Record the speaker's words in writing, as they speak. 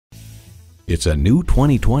It's a new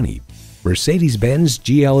 2020 Mercedes-Benz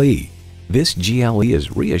GLE. This GLE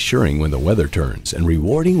is reassuring when the weather turns and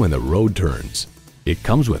rewarding when the road turns. It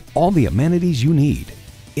comes with all the amenities you need.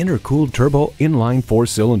 Intercooled turbo inline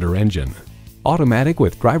 4-cylinder engine, automatic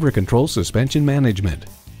with driver control suspension management,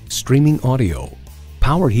 streaming audio,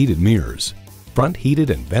 power heated mirrors, front heated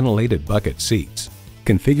and ventilated bucket seats,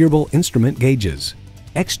 configurable instrument gauges,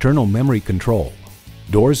 external memory control,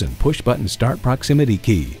 doors and push button start proximity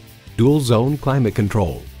key, dual zone climate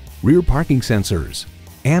control, rear parking sensors,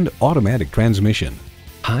 and automatic transmission.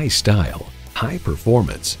 High style, high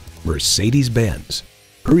performance, Mercedes-Benz.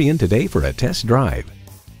 Hurry in today for a test drive.